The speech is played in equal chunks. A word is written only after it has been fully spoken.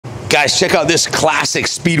Guys, check out this classic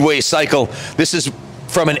Speedway cycle. This is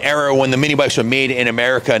from an era when the mini bikes were made in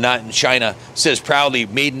America, not in China. It says proudly,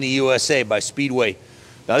 made in the USA by Speedway.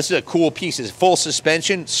 Now this is a cool piece. It's full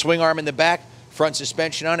suspension, swing arm in the back, front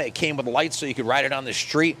suspension on it. It came with lights so you could ride it on the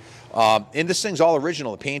street. And this thing's all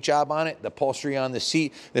original. The paint job on it, the upholstery on the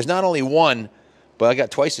seat. There's not only one, but I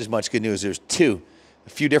got twice as much good news. There's two. A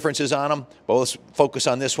few differences on them, but let's focus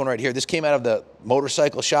on this one right here. This came out of the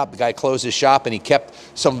motorcycle shop. The guy closed his shop and he kept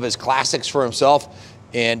some of his classics for himself.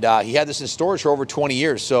 And he had this in storage for over 20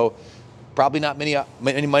 years. So probably not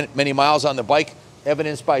many miles on the bike.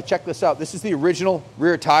 Evidenced by, check this out. This is the original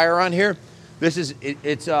rear tire on here. This is,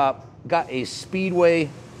 it's got a Speedway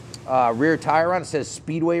rear tire on it. It says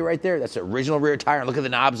Speedway right there. That's the original rear tire. And look at the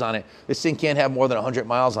knobs on it. This thing can't have more than 100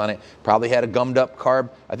 miles on it. Probably had a gummed up carb.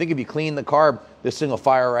 I think if you clean the carb, this thing will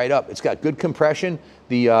fire right up. It's got good compression.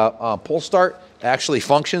 The pull start actually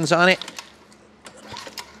functions on it.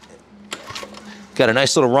 Got a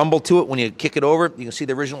nice little rumble to it when you kick it over. You can see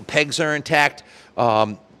the original pegs are intact.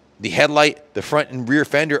 The headlight, the front and rear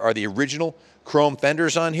fender are the original chrome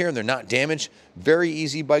fenders on here, and they're not damaged. Very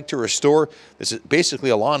easy bike to restore. This is basically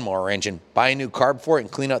a lawnmower engine. Buy a new carb for it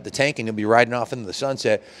and clean out the tank, and you'll be riding off into the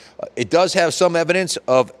sunset. It does have some evidence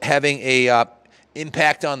of having a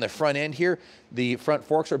impact on the front end here. The front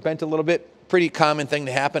forks are bent a little bit. Pretty common thing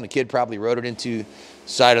to happen. A kid probably rode it into the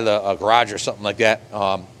side of the garage or something like that.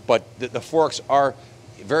 But the forks are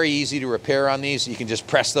very easy to repair on these. You can just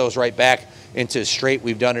press those right back into straight.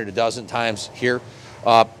 We've done it a dozen times here.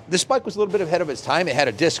 This bike was a little bit ahead of its time. It had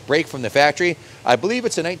a disc brake from the factory. I believe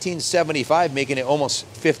it's a 1975, making it almost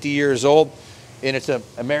 50 years old. And it's an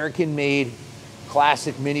American-made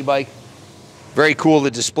classic mini bike. Very cool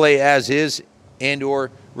to display as is and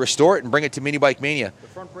or restore it and bring it to Mini Bike Mania. The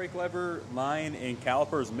front brake lever, line, and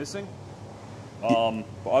caliper is missing.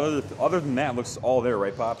 Other than that, it looks all there,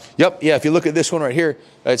 right, Pops? Yep, yeah, if you look at this one right here,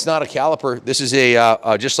 it's not a caliper. This is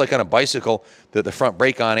a, just like on a bicycle, the front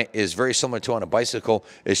brake on it is very similar to on a bicycle.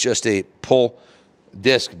 It's just a pull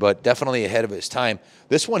disc, but definitely ahead of its time.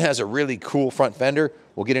 This one has a really cool front fender.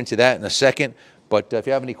 We'll get into that in a second. But if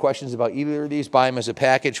you have any questions about either of these, buy them as a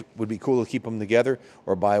package. Would be cool to keep them together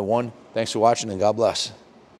or buy one. Thanks for watching, and God bless.